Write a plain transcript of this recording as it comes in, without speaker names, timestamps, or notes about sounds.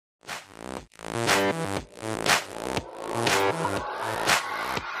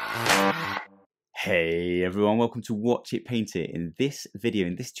Hey everyone, welcome to Watch It Paint It. In this video,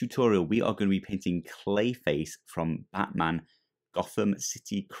 in this tutorial, we are going to be painting Clayface from Batman Gotham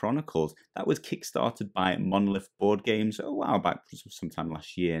City Chronicles. That was kickstarted by Monolith Board Games a while back, sometime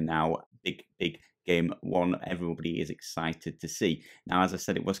last year now. Big game, one everybody is excited to see. Now, as I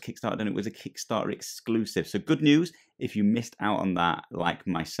said, it was kickstarted and it was a Kickstarter exclusive. So good news, if you missed out on that, like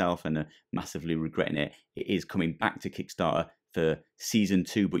myself, and are massively regretting it, it is coming back to Kickstarter for season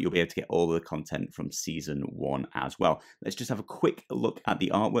 2, but you'll be able to get all of the content from season 1 as well. Let's just have a quick look at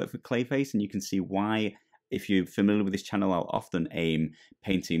the artwork for Clayface, and you can see why. If you're familiar with this channel, I'll often aim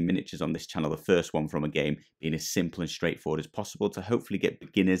painting miniatures on this channel, the first one from a game, being as simple and straightforward as possible to hopefully get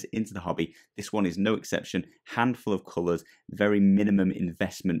beginners into the hobby. This one is no exception. Handful of colours, very minimum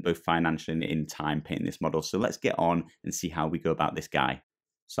investment, both financially and in time, painting this model. So let's get on and see how we go about this guy.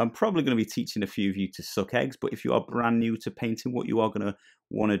 So I'm probably going to be teaching a few of you to suck eggs, but if you are brand new to painting, what you are going to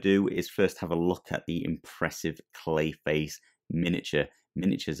want to do is first have a look at the impressive Clayface miniature.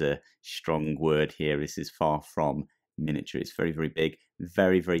 Miniature is a strong word here. This is far from miniature. It's very, very big,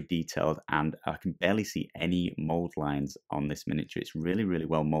 very, very detailed, and I can barely see any mold lines on this miniature. It's really, really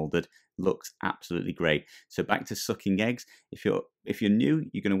well molded. Looks absolutely great. So back to sucking eggs. If you're new,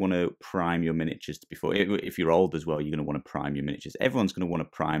 you're going to want to prime your miniatures before. If you're old as well, you're going to want to prime your miniatures. Everyone's going to want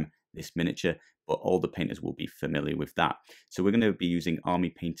to prime this miniature, but all the painters will be familiar with that. So we're going to be using Army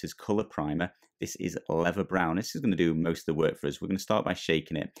Painter's Color Primer. This is Leather Brown. This is going to do most of the work for us. We're going to start by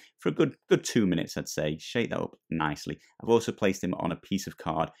shaking it for a good 2 minutes, I'd say. Shake that up nicely. I've also placed him on a piece of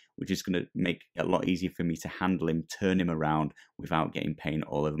card, which is going to make it a lot easier for me to handle him, turn him around without getting paint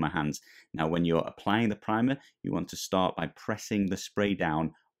all over my hands. Now, when you're applying the primer, you want to start by pressing the spray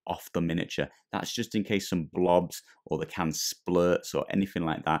down off the miniature. That's just in case some blobs or the can splurts or anything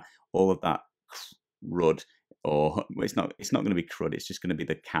like that. All of that crud, or it's not going to be crud, it's just going to be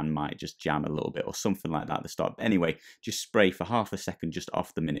the can might just jam a little bit or something like that at the start. But anyway, just spray for half a second just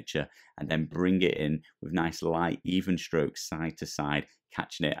off the miniature and then bring it in with nice light even strokes side to side,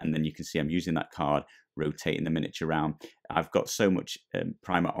 catching it. And then you can see I'm using that card, rotating the miniature around. I've got so much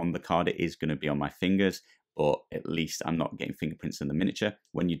primer on the card, it is going to be on my fingers, but at least I'm not getting fingerprints in the miniature.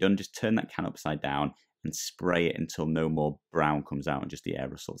 When you're done, just turn that can upside down and spray it until no more brown comes out and just the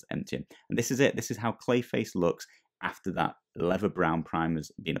aerosol's empty. And this is it. This is how Clayface looks after that leather brown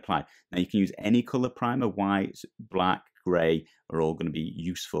primer's been applied. Now you can use any color primer, white, black, grey are all going to be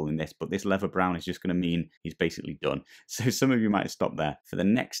useful in this, but this leather brown is just going to mean he's basically done. So some of you might stop there. For the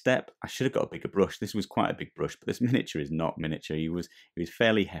next step, I should have got a bigger brush. This was quite a big brush, but this miniature is not miniature. He was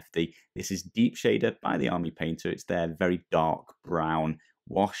fairly hefty. This is Deep Shader by the Army Painter. It's their very dark brown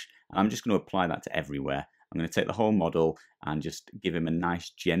wash, and I'm just going to apply that to everywhere. I'm going to take the whole model and just give him a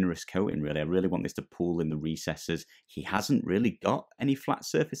nice generous coating, really. I really want this to pool in the recesses. He hasn't really got any flat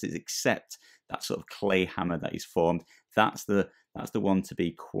surfaces except that sort of clay hammer that he's formed. That's the one to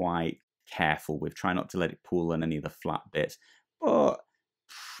be quite careful with. Try not to let it pool on any of the flat bits. But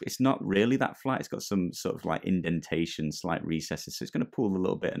it's not really that flat. It's got some sort of like indentation, slight recesses. So it's going to pool a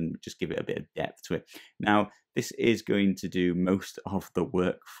little bit and just give it a bit of depth to it. Now, this is going to do most of the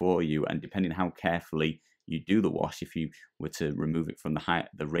work for you. And depending how carefully you do the wash, if you were to remove it from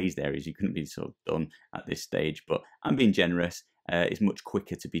the raised areas, you couldn't be sort of done at this stage. But I'm being generous. It's much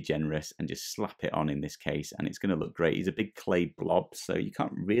quicker to be generous and just slap it on in this case, and it's going to look great. He's a big clay blob, so you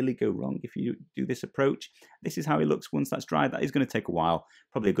can't really go wrong if you do this approach. This is how he looks once that's dry. That is going to take a while,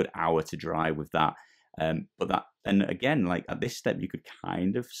 probably a good hour to dry with that. And again, like at this step, you could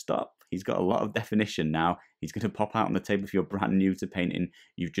kind of stop. He's got a lot of definition now. He's going to pop out on the table. If you're brand new to painting,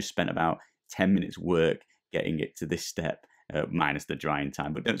 you've just spent about 10 minutes work getting it to this step. Minus the drying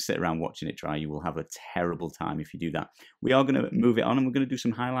time, but don't sit around watching it dry. You will have a terrible time if you do that. We are going to move it on and we're going to do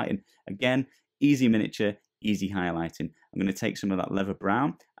some highlighting. Again, easy miniature, easy highlighting. I'm going to take some of that leather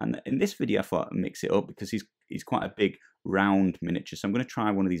brown, and in this video I thought I'd mix it up because he's quite a big round miniature. So I'm going to try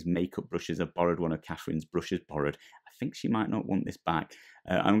one of these makeup brushes. I've borrowed one of Catherine's brushes, I think she might not want this back.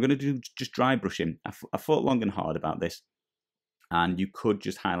 I'm going to do just dry brushing. I thought long and hard about this. And you could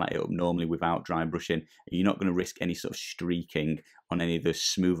just highlight it up normally without dry brushing. You're not going to risk any sort of streaking on any of the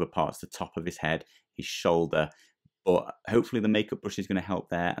smoother parts, the top of his head, his shoulder. But hopefully the makeup brush is going to help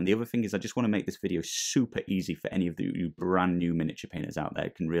there. And the other thing is I just want to make this video super easy for any of you brand new miniature painters out there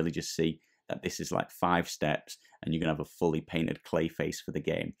who can really just see that this is like 5 steps and you're going to have a fully painted Clayface for the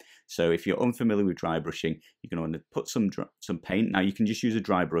game. So if you're unfamiliar with dry brushing, you're going to want to put some paint. Now you can just use a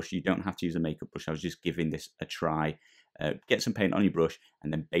dry brush. You don't have to use a makeup brush. I was just giving this a try. Get some paint on your brush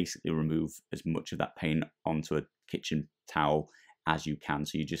and then basically remove as much of that paint onto a kitchen towel as you can.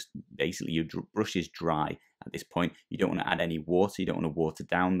 So you just basically, your brush is dry at this point. You don't want to add any water. You don't want to water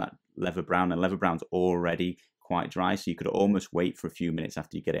down leather brown, and leather brown's already quite dry, so you could almost wait for a few minutes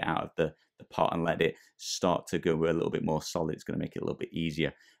after you get it out of the pot and let it start to go a little bit more solid. It's going to make it a little bit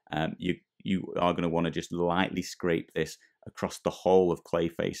easier. You are going to want to just lightly scrape this across the whole of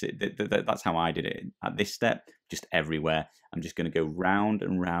Clayface. That's how I did it. At this step, just everywhere. I'm just going to go round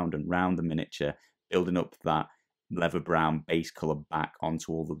and round and round the miniature, building up that leather brown base color back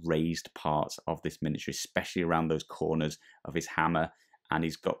onto all the raised parts of this miniature, especially around those corners of his hammer. And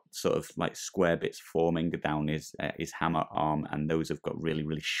he's got sort of like square bits forming down his hammer arm, and those have got really,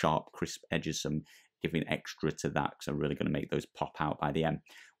 really sharp, crisp edges. So I'm giving extra to that because I'm really going to make those pop out by the end.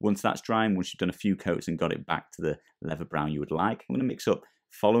 Once that's drying, once you've done a few coats and got it back to the leather brown you would like, I'm going to mix up,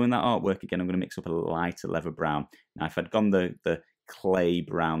 following that artwork again, I'm going to mix up a lighter leather brown. Now, if I'd gone the clay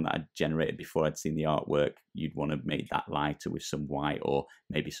brown that I'd generated before I'd seen the artwork, you'd want to make that lighter with some white or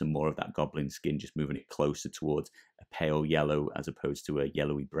maybe some more of that goblin skin, just moving it closer towards a pale yellow as opposed to a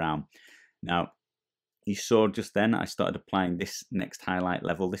yellowy brown. Now, you saw just then I started applying this next highlight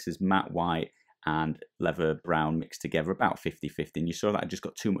level. This is matte white and leather brown mixed together, about 50-50. And you saw that I just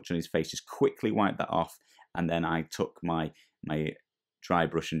got too much on his face, just quickly wiped that off. And then I took my dry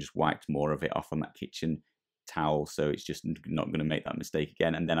brush and just wiped more of it off on that kitchen towel, so it's just not going to make that mistake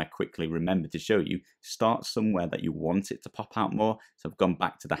again. And then I quickly remembered to show you, start somewhere that you want it to pop out more. So I've gone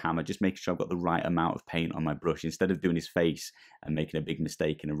back to the hammer, just making sure I've got the right amount of paint on my brush, instead of doing his face and making a big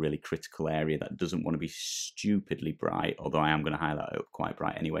mistake in a really critical area that doesn't want to be stupidly bright, although I am going to highlight it up quite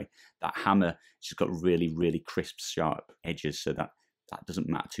bright anyway. That hammer just got really, really crisp, sharp edges, so that doesn't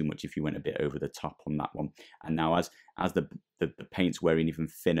matter too much if you went a bit over the top on that one. And now as the paint's wearing even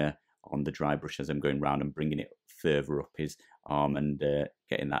thinner on the dry brush as I'm going round and bringing it further up his arm and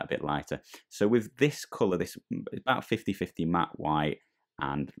getting that a bit lighter. So with this colour, this about 50-50 matte white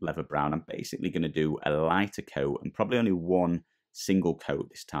and leather brown, I'm basically going to do a lighter coat, and probably only one single coat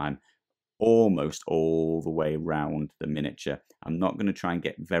this time, almost all the way around the miniature. I'm not going to try and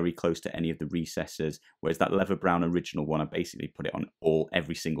get very close to any of the recesses, whereas that leather brown original one, I basically put it on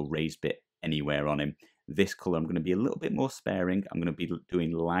every single raised bit anywhere on him. This colour, I'm going to be a little bit more sparing. I'm going to be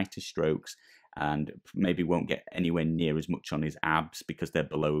doing lighter strokes, and maybe won't get anywhere near as much on his abs because they're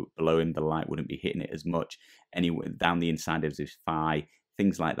below him. The light wouldn't be hitting it as much. Anyway, down the inside of his thigh,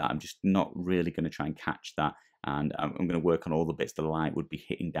 things like that. I'm just not really going to try and catch that. And I'm going to work on all the bits the light would be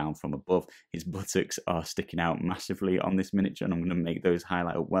hitting down from above. His buttocks are sticking out massively on this miniature, and I'm going to make those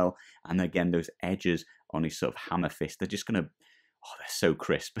highlight up well. And again, those edges on his sort of hammer fist, they're just going to, oh, they're so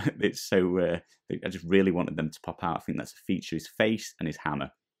crisp. It's so, I just really wanted them to pop out. I think that's a feature, his face and his hammer.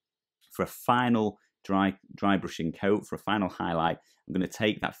 For a final dry brushing coat, for a final highlight, I'm going to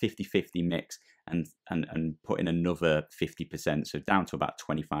take that 50-50 mix and put in another 50%, so down to about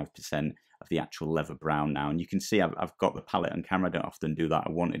 25% of the actual leather brown now. And you can see I've got the palette on camera. I don't often do that.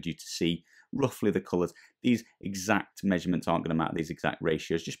 I wanted you to see roughly the colours. These exact measurements aren't going to matter, these exact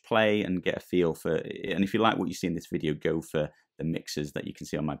ratios. Just play and get a feel for it. And if you like what you see in this video, go for the mixes that you can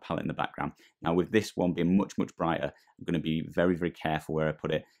see on my palette in the background. Now, with this one being much, much brighter, I'm going to be very, very careful where I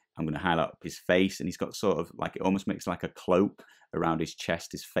put it. I'm going to highlight up his face, and he's got sort of like, it almost makes like a cloak around his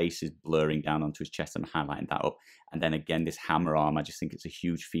chest. His face is blurring down onto his chest. I'm highlighting that up. And then again, this hammer arm, I just think it's a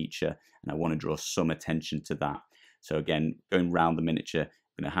huge feature, and I want to draw some attention to that. So again, going round the miniature,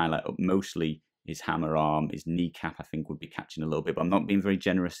 I'm going to highlight up mostly his hammer arm. His kneecap, I think, would be catching a little bit, but I'm not being very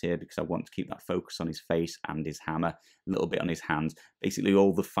generous here because I want to keep that focus on his face and his hammer, a little bit on his hands. Basically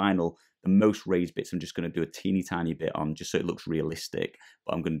all the most raised bits, I'm just going to do a teeny tiny bit on, just so it looks realistic,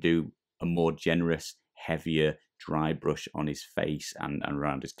 but I'm going to do a more generous, heavier dry brush on his face and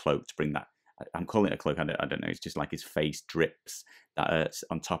around his cloak to bring that, I'm calling it a cloak, I don't know, it's just like his face drips that are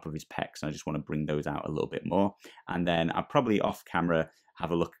on top of his pecs, and I just want to bring those out a little bit more. And then I'll probably off camera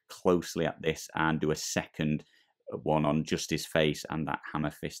have a look closely at this and do a second one on just his face and that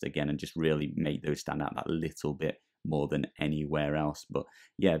hammer fist again, and just really make those stand out that little bit more than anywhere else. But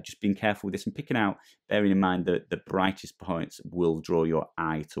yeah, just being careful with this and picking out, bearing in mind that the brightest points will draw your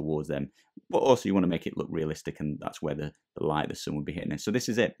eye towards them, but also you want to make it look realistic, and that's where the light, the sun will be hitting it. So this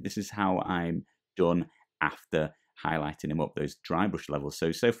is it. This is how I'm done after highlighting him up, those dry brush levels.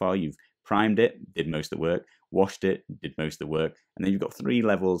 So far you've primed it, did most of the work, washed it, did most of the work, and then you've got 3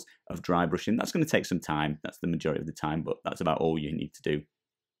 levels of dry brushing. That's going to take some time. That's the majority of the time, but that's about all you need to do.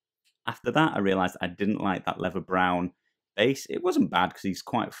 After that, I realised I didn't like that leather brown base. It wasn't bad because he's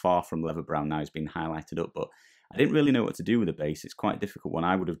quite far from leather brown now. He's been highlighted up, but I didn't really know what to do with the base. It's quite a difficult one.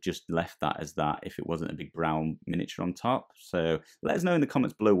 I would have just left that as that if it wasn't a big brown miniature on top. So let us know in the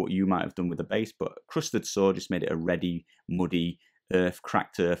comments below what you might have done with the base, but Crusted Sore just made it a reddy, muddy, earth,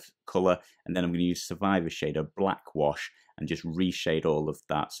 cracked earth colour, and then I'm going to use Survivor Shade, a black wash, and just reshade all of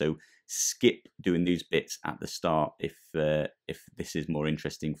that. So skip doing these bits at the start if this is more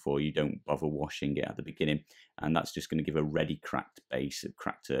interesting for you. Don't bother washing it at the beginning, and that's just going to give a ready cracked base of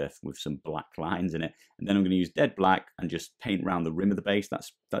cracked earth with some black lines in it. And then I'm going to use dead black and just paint around the rim of the base.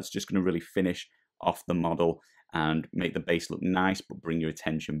 That's just going to really finish off the model and make the base look nice, but bring your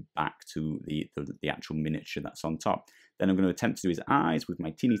attention back to the actual miniature that's on top. Then I'm going to attempt to do his eyes with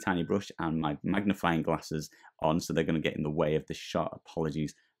my teeny tiny brush and my magnifying glasses on, so they're going to get in the way of the shot.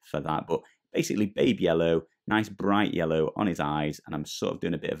 Apologies for that, but basically babe yellow, nice bright yellow on his eyes, and I'm sort of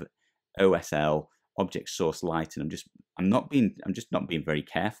doing a bit of OSL, object source lighting. I'm just not being very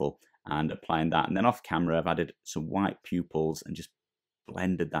careful and applying that. And then off camera, I've added some white pupils and just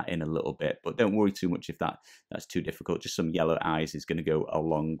blended that in a little bit, but don't worry too much if that's too difficult. Just some yellow eyes is going to go a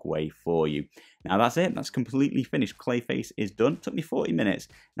long way for you. Now that's it. That's completely finished. Clayface is done. Took me 40 minutes.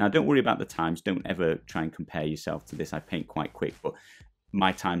 Now don't worry about the times. Don't ever try and compare yourself to this. I paint quite quick, but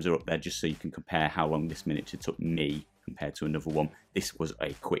my times are up there just so you can compare how long this miniature took me compared to another one. This was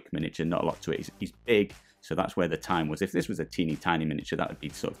a quick miniature, not a lot to it. He's big, so that's where the time was. If this was a teeny tiny miniature, that would be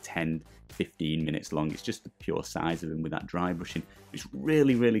sort of 10, 15 minutes long. It's just the pure size of him with that dry brushing. It's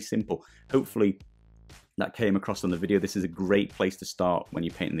really, really simple. Hopefully that came across on the video. This is a great place to start when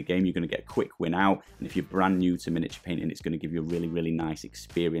you're painting the game. You're going to get a quick win out, and if you're brand new to miniature painting, it's going to give you a really, really nice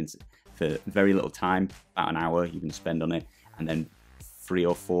experience for very little time. About an hour you can spend on it, and then 3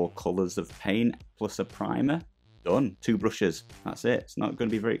 or 4 colours of paint plus a primer. Done. 2 brushes. That's it. It's not going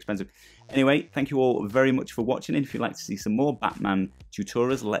to be very expensive. Anyway, thank you all very much for watching. And if you'd like to see some more Batman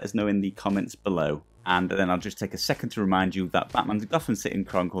tutorials, let us know in the comments below. And then I'll just take a second to remind you that Batman's Gotham City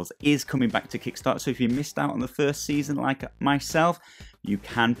Chronicles is coming back to Kickstarter. So if you missed out on the first season like myself, you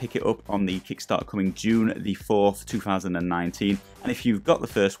can pick it up on the Kickstarter coming June the 4th, 2019. And if you've got the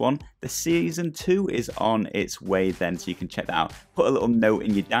first one, the season 2 is on its way then, so you can check that out. Put a little note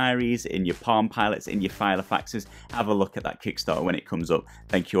in your diaries, in your Palm Pilots, in your Filofaxes. Have a look at that Kickstarter when it comes up.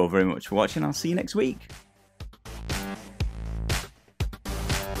 Thank you all very much for watching. I'll see you next week.